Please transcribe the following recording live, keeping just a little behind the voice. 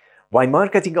While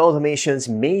marketing automations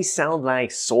may sound like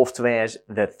softwares,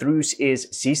 the truth is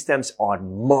systems are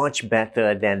much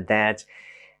better than that.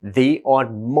 They are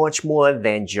much more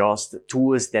than just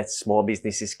tools that small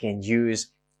businesses can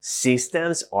use.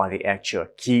 Systems are the actual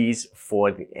keys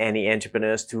for any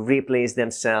entrepreneurs to replace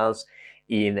themselves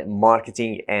in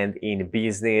marketing and in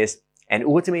business, and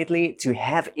ultimately to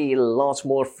have a lot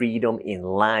more freedom in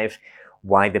life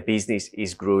while the business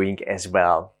is growing as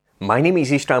well. My name is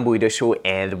István Bújdosó,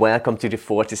 and welcome to the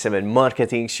 47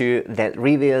 Marketing Show that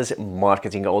reveals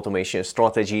marketing automation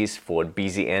strategies for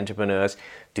busy entrepreneurs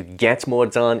to get more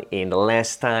done in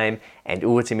less time and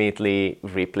ultimately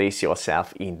replace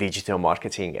yourself in digital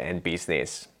marketing and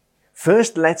business.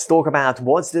 First, let's talk about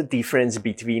what's the difference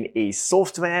between a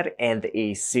software and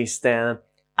a system.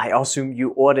 I assume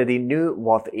you already knew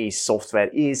what a software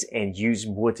is and use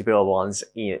multiple ones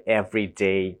in every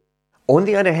day. On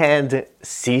the other hand,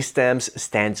 systems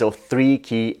stands of three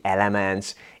key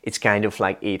elements. It's kind of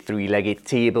like a three-legged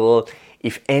table.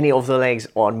 If any of the legs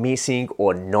are missing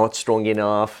or not strong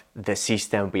enough, the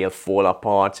system will fall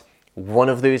apart. One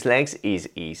of those legs is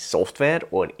a software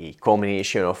or a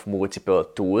combination of multiple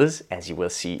tools, as you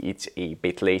will see it a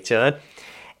bit later.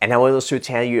 And I will also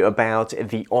tell you about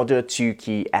the other two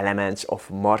key elements of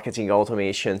marketing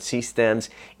automation systems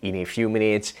in a few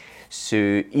minutes.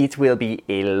 So it will be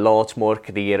a lot more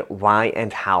clear why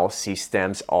and how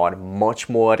systems are much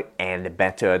more and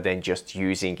better than just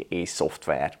using a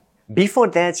software. Before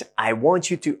that, I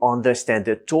want you to understand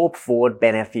the top 4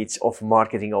 benefits of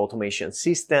marketing automation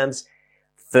systems.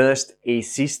 First, a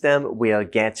system will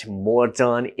get more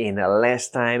done in less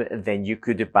time than you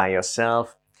could by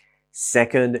yourself.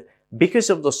 Second, because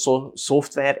of the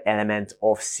software element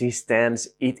of systems,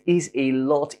 it is a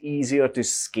lot easier to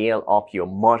scale up your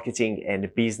marketing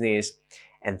and business.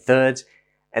 And third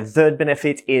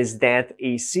benefit is that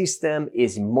a system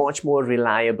is much more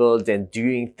reliable than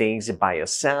doing things by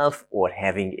yourself or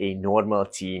having a normal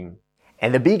team.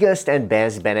 And the biggest and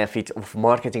best benefit of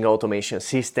marketing automation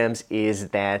systems is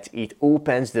that it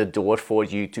opens the door for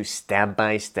you to step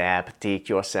by step take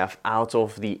yourself out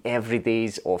of the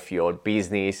everydays of your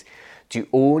business to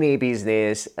own a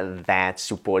business that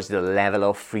supports the level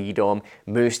of freedom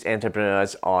most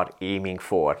entrepreneurs are aiming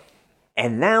for.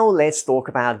 And now let's talk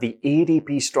about the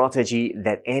ADP strategy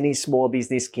that any small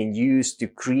business can use to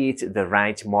create the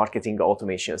right marketing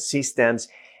automation systems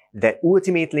that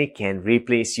ultimately can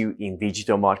replace you in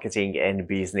digital marketing and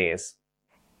business.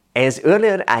 As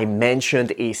earlier I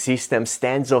mentioned, a system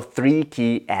stands of 3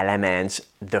 key elements.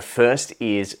 The first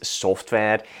is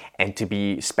software, and to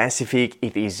be specific,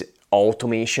 it is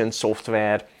automation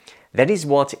software. That is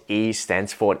what A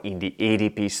stands for in the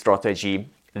ADP strategy.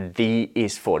 D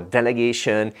is for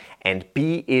delegation, and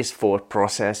P is for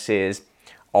processes.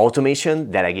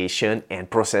 Automation, delegation, and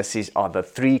processes are the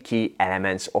 3 key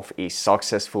elements of a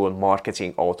successful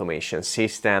marketing automation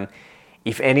system.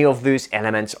 If any of those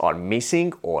elements are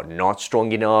missing or not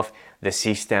strong enough, the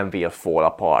system will fall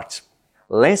apart.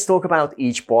 Let's talk about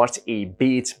each part a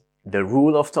bit. The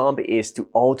rule of thumb is to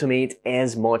automate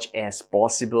as much as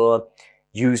possible.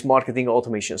 Use marketing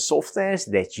automation softwares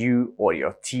that you or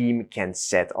your team can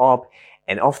set up,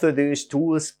 and after those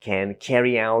tools can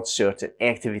carry out certain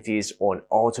activities on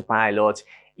autopilot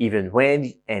even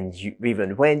when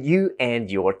you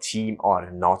and your team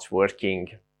are not working.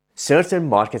 Certain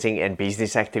marketing and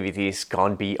business activities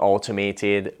can't be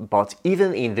automated, but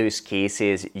even in those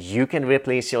cases, you can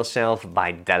replace yourself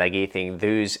by delegating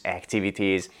those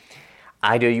activities.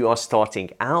 Either you are starting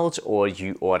out or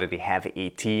you already have a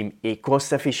team. A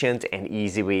cost-efficient and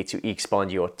easy way to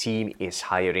expand your team is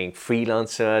hiring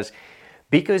freelancers,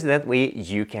 because that way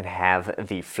you can have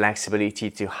the flexibility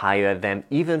to hire them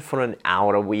even for an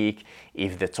hour a week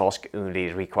if the task only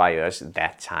requires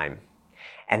that time.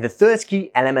 And the third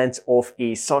key element of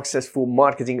a successful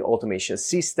marketing automation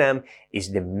system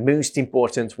is the most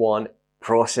important one: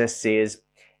 processes.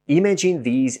 Imagine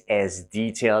these as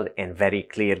detailed and very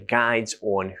clear guides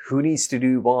on who needs to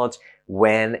do what,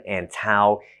 when, and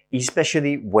how,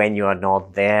 especially when you are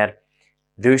not there.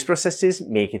 Those processes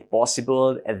make it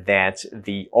possible that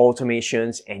the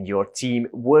automations and your team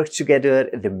work together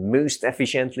the most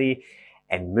efficiently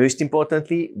and, most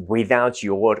importantly, without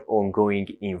your ongoing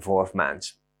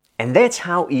involvement. And that's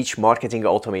how each marketing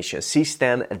automation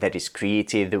system that is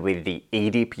created with the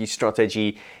ADP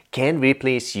strategy can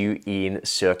replace you in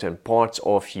certain parts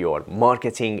of your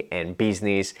marketing and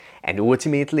business. And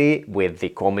ultimately, with the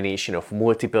combination of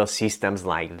multiple systems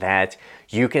like that,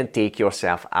 you can take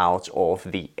yourself out of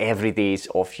the everydays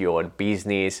of your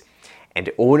business and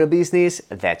own a business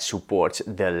that supports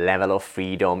the level of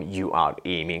freedom you are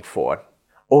aiming for.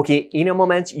 Okay, in a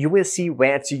moment, you will see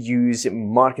where to use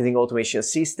marketing automation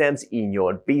systems in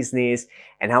your business,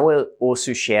 and I will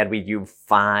also share with you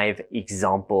 5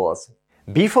 examples.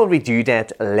 Before we do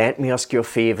that, let me ask you a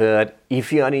favor.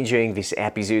 If you are enjoying this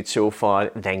episode so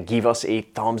far, then give us a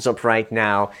thumbs up right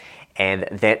now, and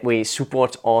that way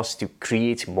support us to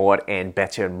create more and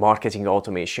better marketing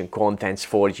automation contents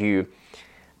for you.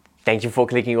 Thank you for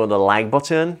clicking on the like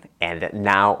button, and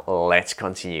now let's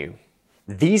continue.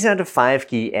 These are the 5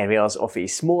 key areas of a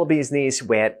small business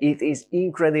where it is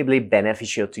incredibly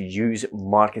beneficial to use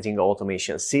marketing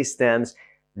automation systems.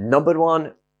 Number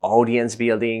 1, audience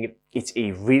building. It's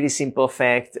a really simple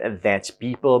fact that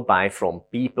people buy from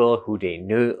people who they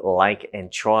know, like,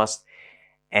 and trust.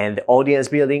 And audience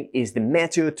building is the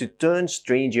method to turn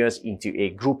strangers into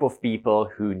a group of people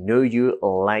who know you,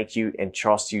 like you, and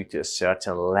trust you to a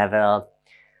certain level.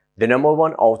 The number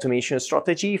 1 automation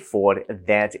strategy for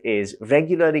that is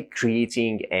regularly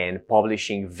creating and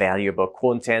publishing valuable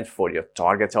content for your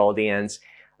target audience,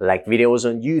 like videos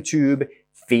on YouTube,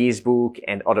 Facebook,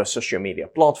 and other social media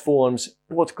platforms,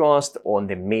 podcasts on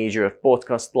the major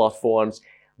podcast platforms,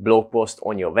 blog posts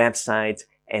on your website,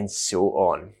 and so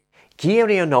on. Key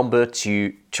area number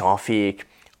 2, traffic.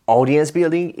 Audience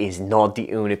building is not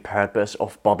the only purpose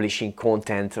of publishing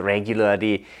content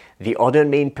regularly. The other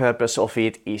main purpose of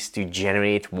it is to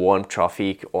generate warm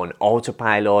traffic on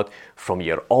autopilot from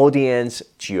your audience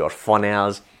to your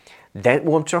funnels. That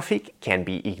warm traffic can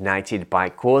be ignited by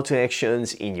call to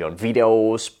actions in your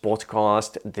videos,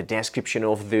 podcast, the description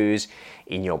of those,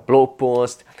 in your blog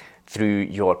post, through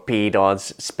your paid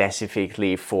ads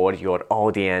specifically for your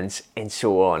audience, and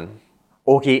so on.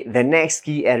 Okay, the next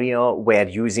key area where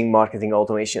using marketing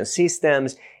automation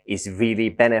systems is really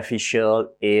beneficial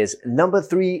is number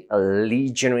 3,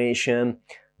 lead generation.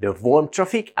 The warm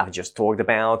traffic I've just talked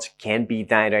about can be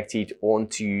directed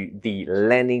onto the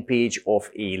landing page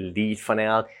of a lead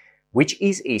funnel, which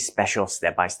is a special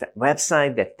step-by-step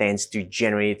website that tends to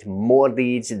generate more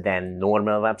leads than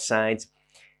normal websites.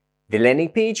 The landing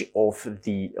page of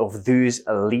those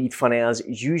lead funnels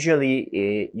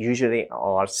usually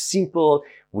are simple,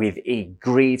 with a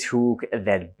great hook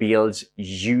that builds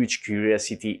huge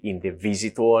curiosity in the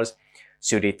visitors.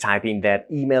 So they type in their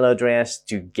email address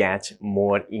to get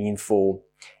more info.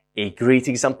 A great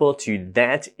example to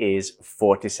that is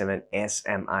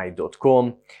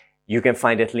 47smi.com. You can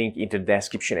find that link in the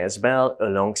description as well,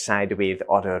 alongside with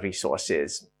other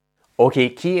resources. Okay,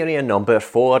 key area number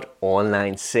 4,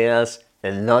 online sales.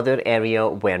 Another area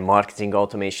where marketing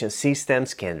automation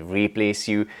systems can replace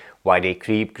you while they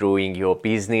keep growing your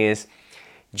business.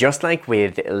 Just like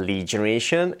with lead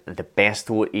generation, the best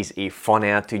tool is a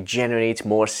funnel to generate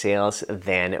more sales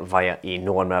than via a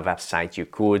normal website you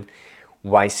could.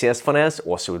 Why sales funnels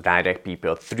also direct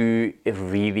people through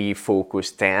really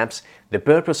focused steps. The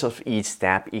purpose of each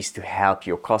step is to help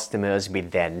your customers with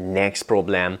their next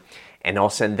problem, and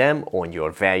I'll send them on your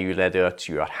value ladder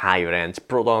to your higher end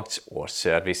products or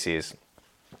services.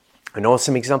 An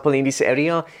awesome example in this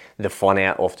area, the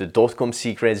funnel of the Dot-Com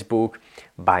Secrets book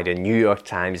by the New York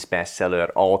Times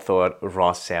bestseller author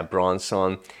Russell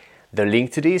Brunson. The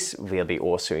link to this will be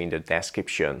also in the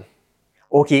description.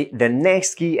 Okay, the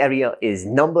next key area is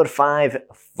number 5,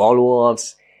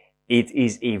 follow-ups. It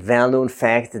is a well-known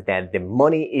fact that the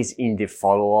money is in the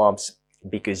follow-ups,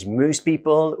 because most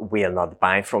people will not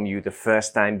buy from you the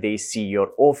first time they see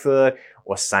your offer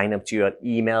or sign up to your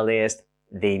email list.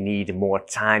 They need more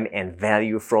time and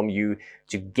value from you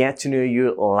to get to know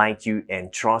you, like you,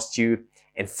 and trust you,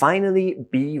 and finally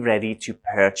be ready to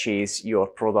purchase your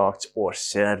product or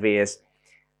service.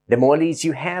 The more leads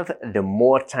you have, the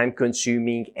more time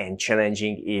consuming and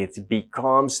challenging it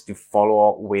becomes to follow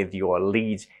up with your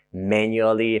leads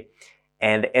manually.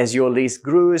 And as your list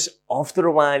grows, after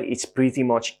a while, it's pretty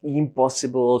much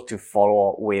impossible to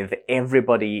follow up with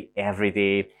everybody every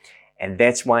day. And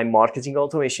that's why marketing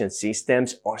automation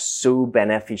systems are so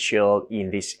beneficial in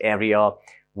this area.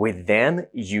 With them,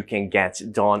 you can get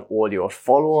done all your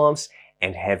follow-ups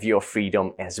and have your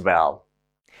freedom as well.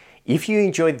 If you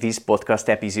enjoyed this podcast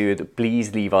episode,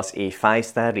 please leave us a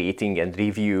 5-star rating and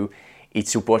review. It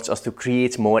supports us to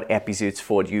create more episodes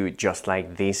for you just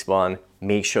like this one.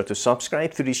 Make sure to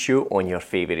subscribe to this show on your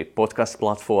favorite podcast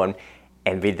platform.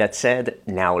 And with that said,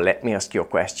 now let me ask you a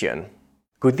question.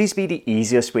 Could this be the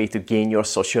easiest way to gain your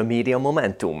social media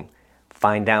momentum?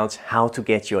 Find out how to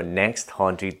get your next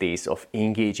 100 days of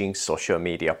engaging social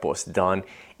media posts done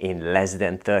in less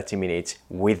than 30 minutes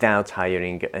without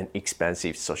hiring an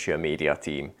expensive social media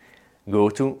team. Go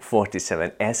to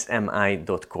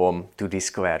 47smi.com to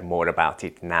discover more about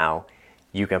it now.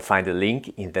 You can find the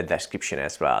link in the description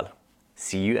as well.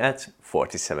 See you at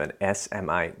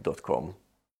 47smi.com.